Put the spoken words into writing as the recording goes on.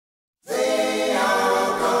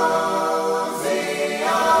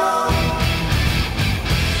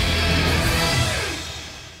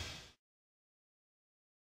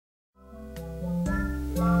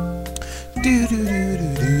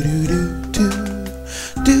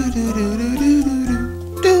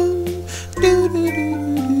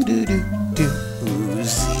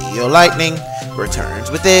ZeoLightning returns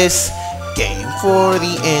with this game for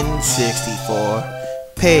the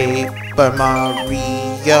N64. Paper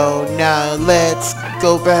Mario, now let's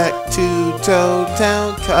go back to Toad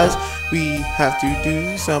Town, cause we have to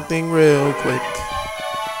do something real quick.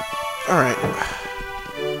 Alright.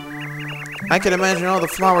 I can imagine all the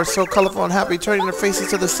flowers so colorful and happy turning their faces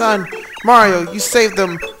to the sun. Mario, you saved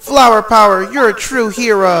them. Flower power, you're a true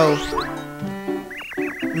hero.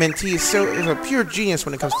 Minty is a pure genius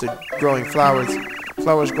when it comes to growing flowers.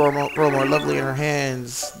 Flowers grow more lovely in her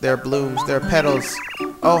hands. Their blooms, their petals.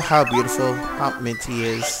 Oh, how beautiful Minty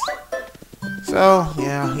is. So,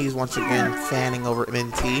 yeah, he's once again fanning over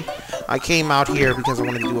Minty. I came out here because I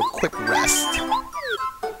wanted to do a quick rest.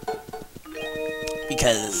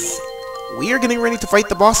 Because we are getting ready to fight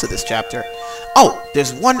the boss of this chapter. Oh,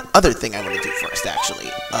 there's one other thing I want to do first, actually.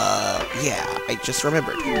 Yeah, I just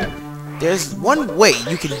remembered. There's one way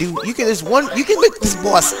you can make this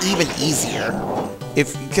boss even easier.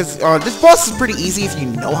 Because this boss is pretty easy if you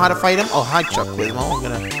know how to fight him. Oh, hi, Chuck Quizmo. I'm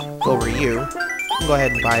gonna go over to you. I'll go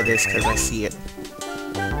ahead and buy this because I see it.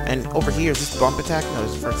 And over here, is this bump attack? No,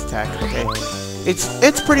 this is first attack. Okay.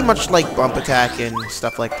 It's pretty much like bump attack and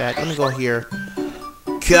stuff like that. Let me go here.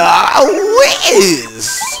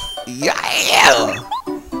 Quiz! Yeah!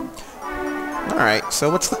 Alright,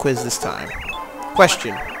 so what's the quiz this time?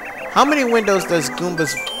 Question. How many windows does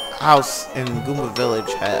Goomba's house in Goomba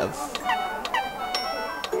Village have?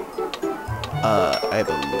 I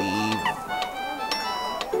believe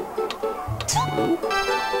 2?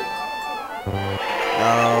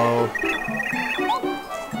 No.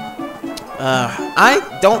 I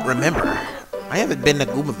don't remember. I haven't been to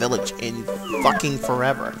Goomba Village in fucking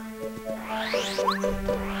forever.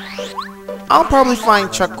 I'll probably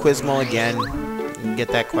find Chuck Quizmo again and get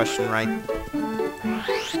that question right.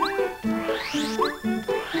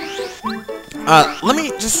 Let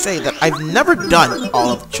me just say that I've never done all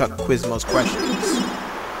of Chuck Quizmo's questions.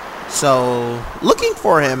 So, looking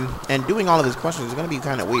for him and doing all of his questions is going to be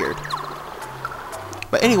kind of weird.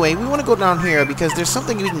 But anyway, we want to go down here because there's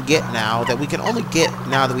something we can get now that we can only get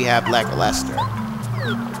now that we have Lackluster.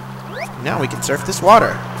 Now we can surf this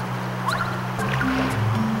water.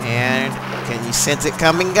 And can you sense it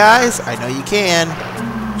coming, guys? I know you can.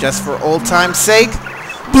 Just for old time's sake,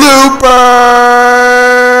 blooper!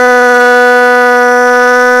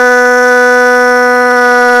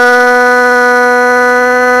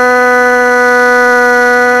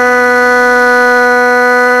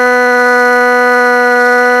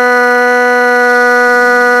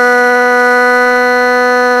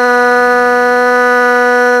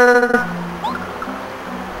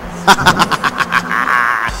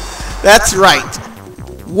 That's right.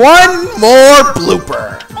 One more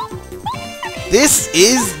blooper. This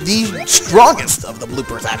is the strongest of the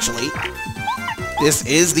bloopers, actually. This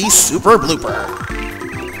is the super blooper.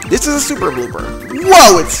 This is a super blooper.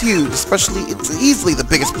 Whoa, it's huge. Especially, it's easily the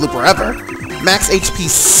biggest blooper ever. Max HP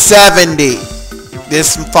 70.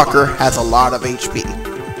 This fucker has a lot of HP.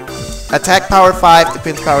 Attack power 5,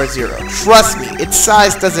 defense power 0. Trust me, its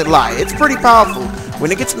size doesn't lie. It's pretty powerful.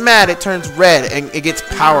 When it gets mad, it turns red and it gets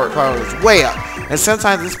powers way up. And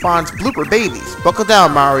sometimes it spawns blooper babies. Buckle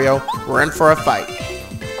down, Mario. We're in for a fight.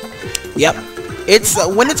 Yep. It's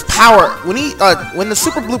when its power, when the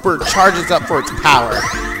super blooper charges up for its power,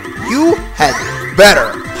 you had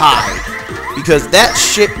better hide because that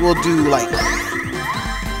shit will do like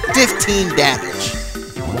 15 damage.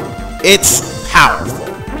 It's powerful.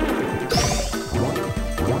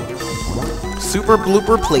 Super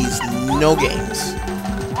blooper plays no games.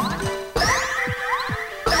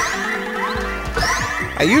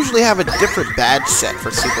 I usually have a different badge set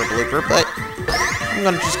for Super Blooper, but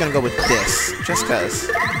I'm just gonna go with this, just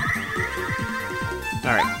cause.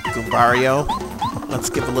 Alright, Goombario.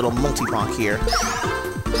 Let's give a little multi-bonk here.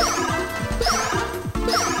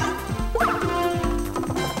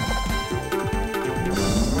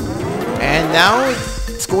 And now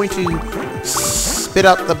it's going to spit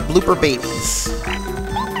out the blooper babies.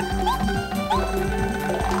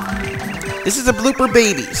 This is a blooper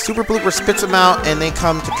baby. Super blooper spits them out and they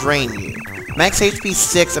come to drain you. Max HP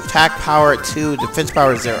 6, attack power 2, defense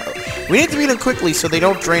power 0. We need to beat them quickly so they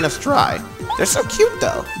don't drain us dry. They're so cute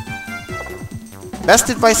though. Best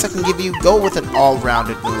advice I can give you, go with an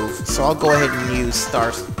all-rounded move. So I'll go ahead and use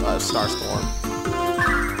Starstorm.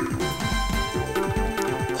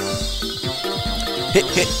 Hit,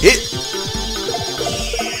 hit, hit!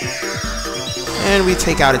 And we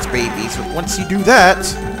take out its babies. But once you do that,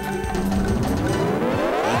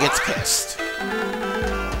 gets pissed.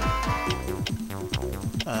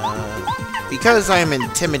 Because I am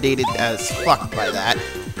intimidated as fuck by that,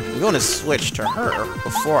 going to switch to her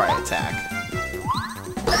before I attack.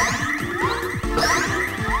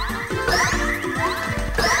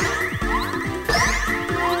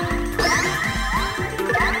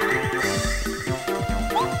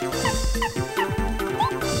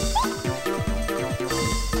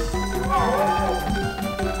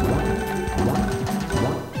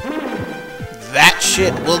 That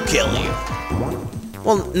shit will kill you.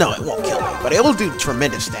 Well, no, it won't kill you, but it will do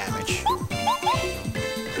tremendous damage.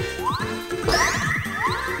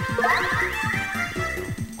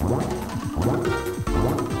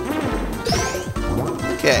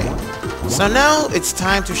 Okay, so now it's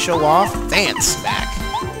time to show off Dance Smack.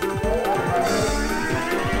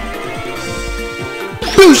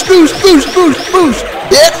 Boost, boost, boost, boost, boost,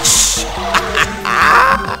 bitch!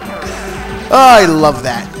 Oh, I love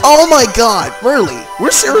that. Oh my god, Merly,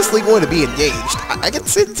 we're seriously going to be engaged. I can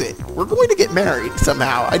sense it. We're going to get married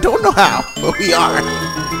somehow. I don't know how, but we are.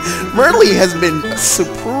 Merly has been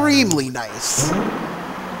supremely nice.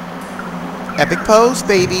 Epic pose,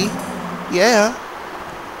 baby. Yeah.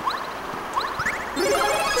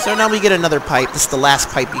 So now we get another pipe. This is the last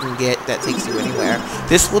pipe you can get that takes you anywhere.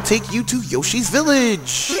 This will take you to Yoshi's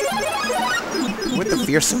Village with the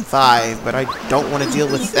Fearsome 5, but I don't want to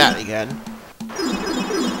deal with that again.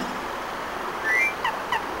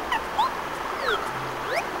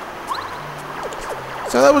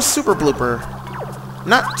 So that was Super Blooper.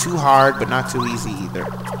 Not too hard, but not too easy either.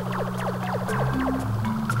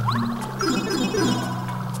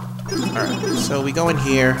 Alright, so we go in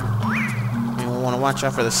here. And we'll want to watch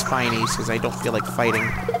out for the Spinies, because I don't feel like fighting.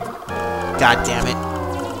 God damn it.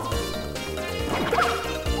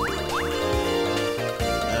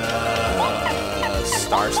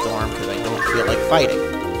 Starstorm, because I don't feel like fighting.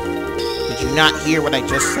 Did you not hear what I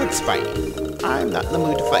just said, Spiny? I'm not in the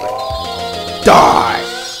mood to fight. Die!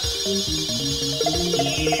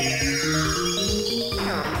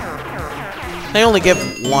 They only give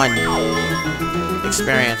 1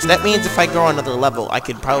 experience. That means if I go another level, I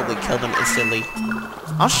could probably kill them instantly.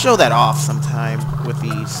 I'll show that off sometime with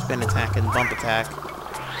the spin attack and bump attack.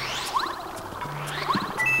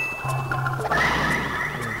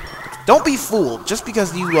 Don't be fooled. Just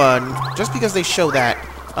because you just because they show that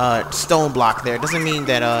stone block there doesn't mean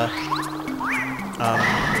that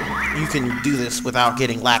you can do this without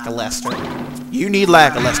getting lackluster. You need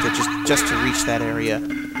lackluster just to reach that area.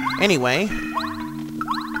 Anyway.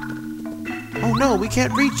 Oh no, we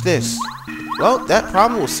can't reach this. Well, that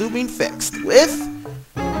problem will soon be fixed with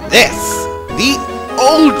this, the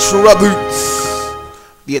Ultra Boots.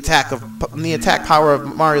 The attack power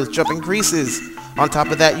of Mario's jump increases. On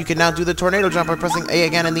top of that, you can now do the tornado jump by pressing A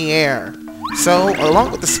again in the air. So,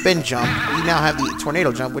 along with the spin jump, we now have the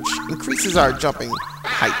tornado jump, which increases our jumping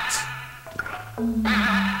height.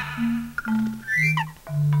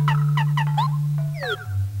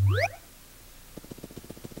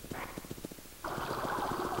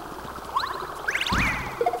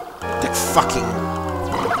 That fucking...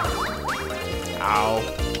 Ow.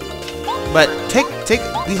 But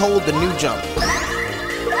behold the new jump.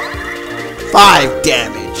 5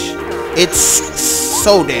 damage. It's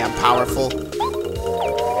so damn powerful.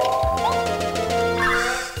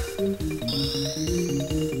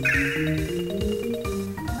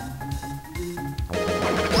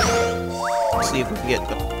 Let's see if we can get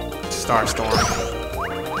the Starstorm.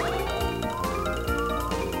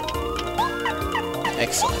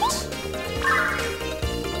 Excellent.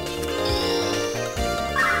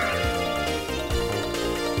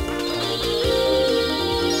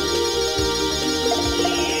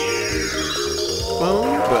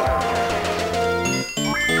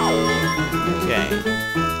 Okay.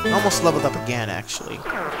 Almost leveled up again, actually.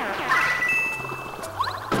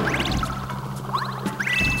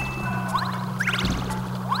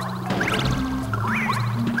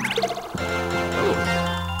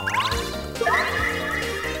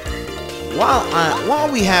 While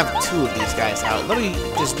we have 2 of these guys out, let me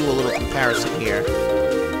just do a little comparison here.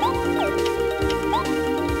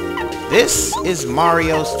 This is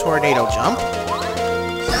Mario's tornado jump.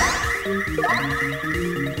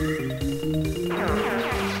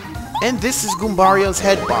 And this is Goombario's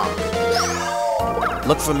head bomb.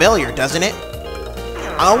 Look familiar, doesn't it?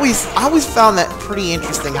 I always found that pretty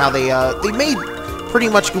interesting how they made pretty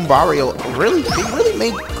much Goombario they really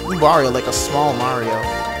made Goombario like a small Mario.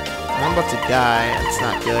 I'm about to die. That's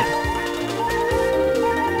not good.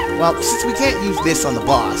 Well, since we can't use this on the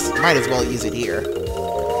boss, might as well use it here.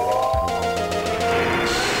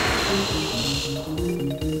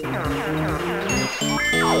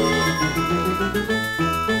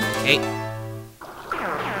 Okay.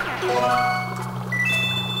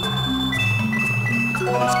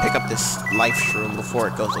 Let's pick up this life shroom before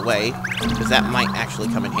it goes away, because that might actually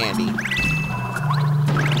come in handy.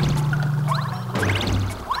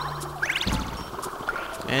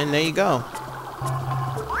 And there you go.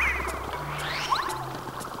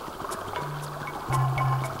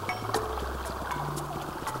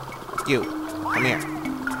 You, come here.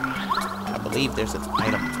 I believe there's an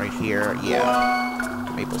item right here. Yeah.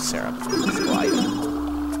 Maple syrup. Physical item.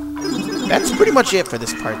 That's pretty much it for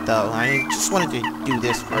this part, though. I just wanted to do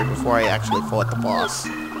this part before I actually fought the boss.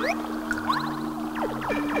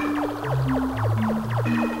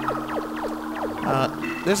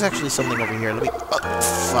 There's actually something over here. Let me... Oh,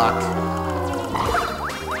 fuck.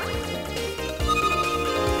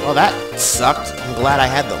 Well, that sucked. I'm glad I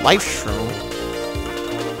had the life shroom.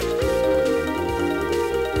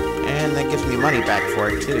 And that gives me money back for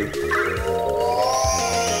it, too.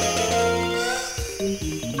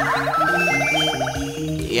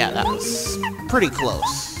 Yeah, that was pretty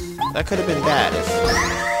close. That could have been bad if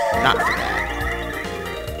not for that.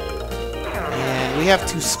 And we have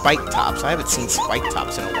 2 spike tops. I haven't seen spike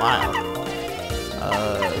tops in a while.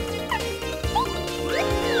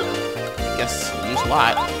 I guess use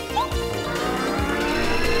what?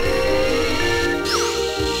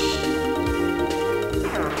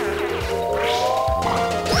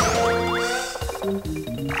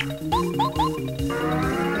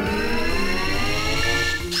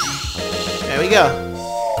 There we go.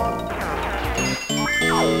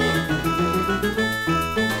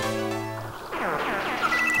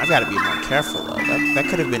 I've got to be more careful though. That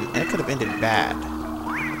could have ended bad.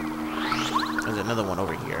 There's another one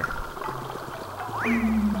over here.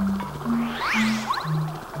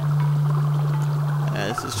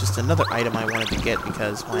 This is just another item I wanted to get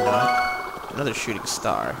because why not? Another shooting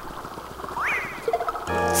star.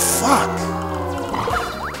 Fuck!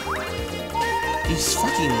 These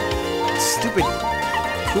fucking stupid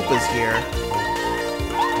Koopas here.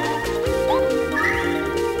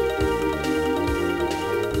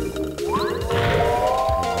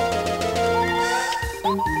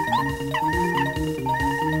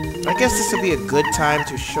 I guess this would be a good time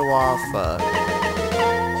to show off,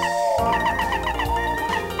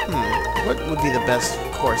 what would be the best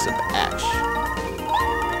course of action?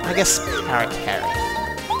 I guess Power Carry.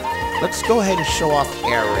 Let's go ahead and show off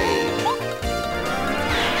Air Raid.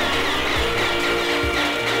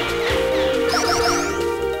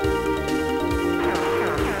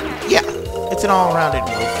 Yeah, it's an all-rounded move.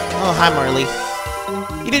 Oh, hi, Marley.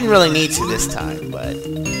 You didn't really need to this time, but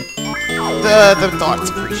the thought's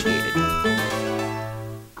appreciated.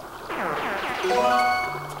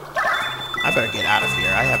 I better get out of here.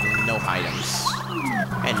 I have no items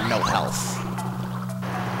and no health.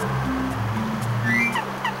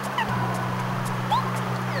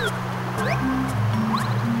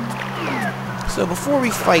 So before we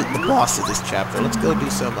fight the boss of this chapter, let's go do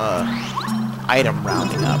some item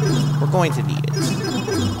rounding up. We're going to need it.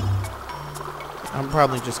 I'm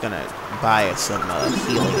probably just gonna buy some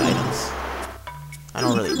healing items. I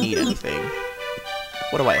don't really need anything.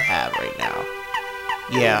 What do I have right now?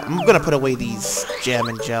 Yeah, I'm gonna put away these jam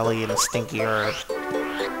and jelly and a stinky herb.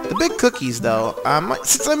 The big cookies, though,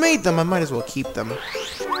 since I made them, I might as well keep them.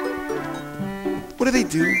 What do they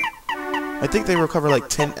do? I think they recover like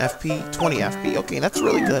 10 FP, 20 FP. Okay, that's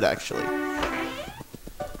really good, actually.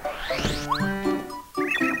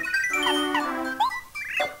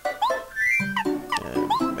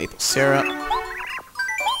 Maple syrup.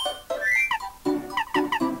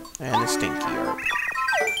 And the stinky herb.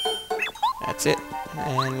 That's it.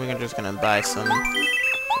 And we're just gonna buy some of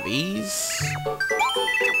these.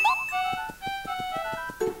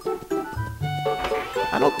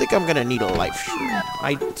 I don't think I'm gonna need a life shroom.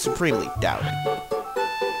 I supremely doubt it.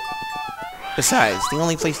 Besides, the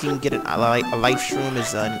only place you can get a life shroom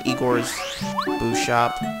is in Igor's Boo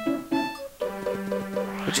Shop.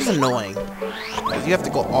 Which is annoying. Because you have to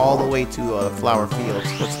go all the way to Flower Fields.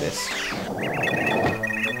 What's this?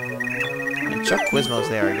 And Chuck Quizmo's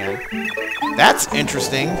there again. That's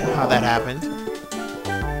interesting, how that happened.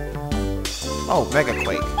 Oh, Mega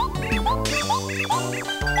Quake.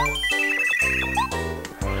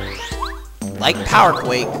 Like Power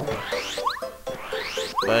Quake,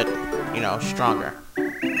 but, you know, stronger.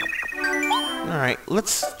 Alright,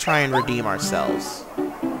 let's try and redeem ourselves.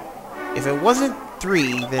 If it wasn't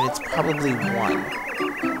 3, then it's probably 1.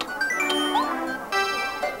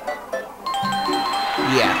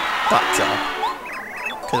 Yeah, thought so.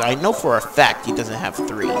 Because I know for a fact he doesn't have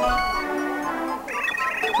 3.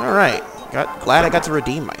 Alright, glad I got to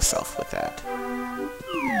redeem myself with that.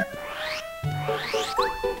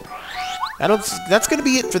 That's gonna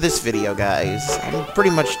be it for this video, guys. I'm pretty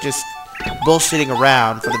much just bullshitting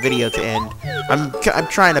around for the video to end. I'm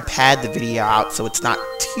trying to pad the video out so it's not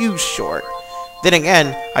too short. Then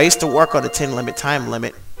again, I used to work on a 10 time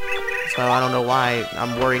limit, so I don't know why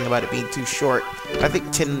I'm worrying about it being too short. I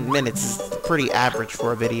think 10 minutes is pretty average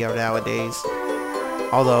for a video nowadays.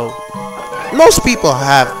 Although, most people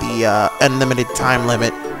have the unlimited time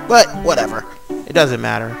limit, but whatever. It doesn't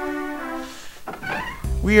matter.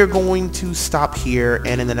 We are going to stop here,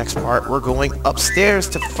 and in the next part, we're going upstairs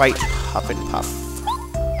to fight Huff and Puff.